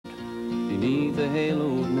beneath a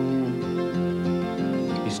haloed moon.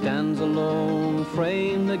 He stands alone,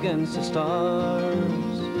 framed against the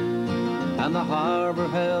stars, and the harbor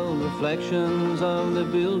held reflections of the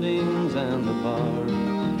buildings and the bars.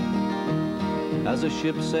 As the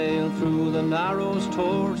ship sailed through the narrows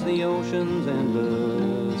towards the ocean's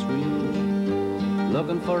endless reach,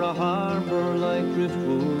 looking for a harbor like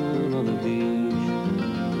driftwood on a beach.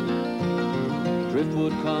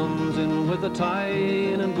 Driftwood comes in with a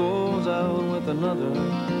tide and goes out with another,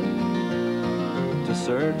 to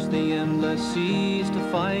search the endless seas to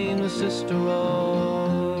find a sister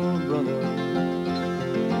or brother.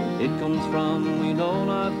 It comes from we know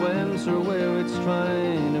not whence or where it's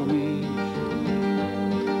trying to reach,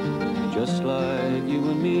 just like you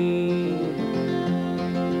and me,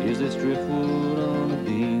 is this driftwood on a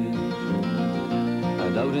beach.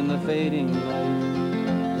 And out in the fading light,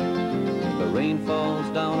 the rain falls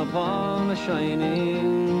down upon a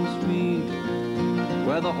shining street,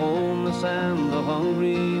 where the homeless and the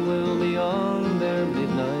hungry will be on their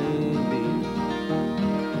midnight beat.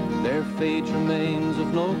 Their fate remains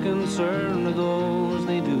of no concern to those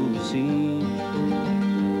they do besiege.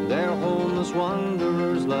 They're homeless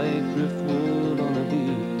wanderers like driftwood on a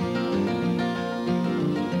beach.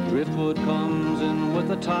 Driftwood comes in with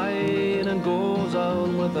a tide and goes out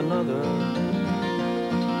with another,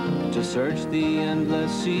 to search the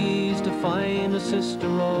endless seas to find a sister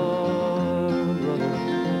or brother.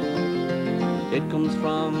 It comes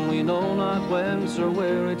from we know not whence or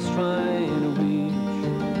where it's trying to reach,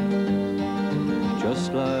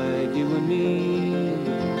 just like you and me,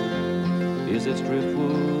 is this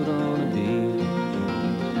driftwood on a beach.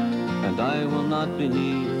 And I will not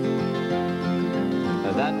believe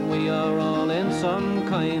that we are all in some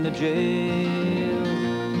kind of jail,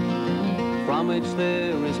 from which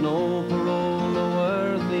there is no parole, no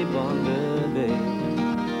earthly bonded bail.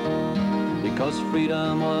 Because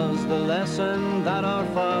freedom was the lesson that our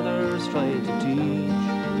fathers tried to teach,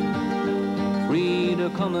 free to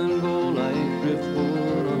come and go like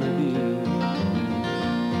driftwood on a beach.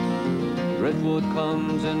 Driftwood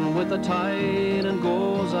comes in with a tide and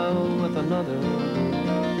goes out with another,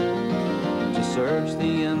 to search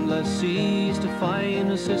the endless seas to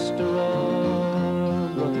find a sister or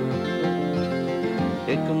brother.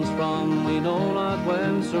 It comes from we know not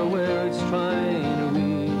whence or where it's trying to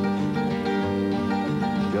reach,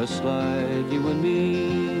 just like you and me,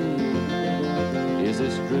 is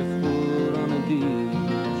this driftwood on a beach.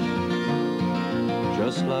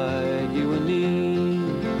 Just like you and me,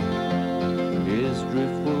 is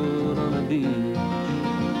driftwood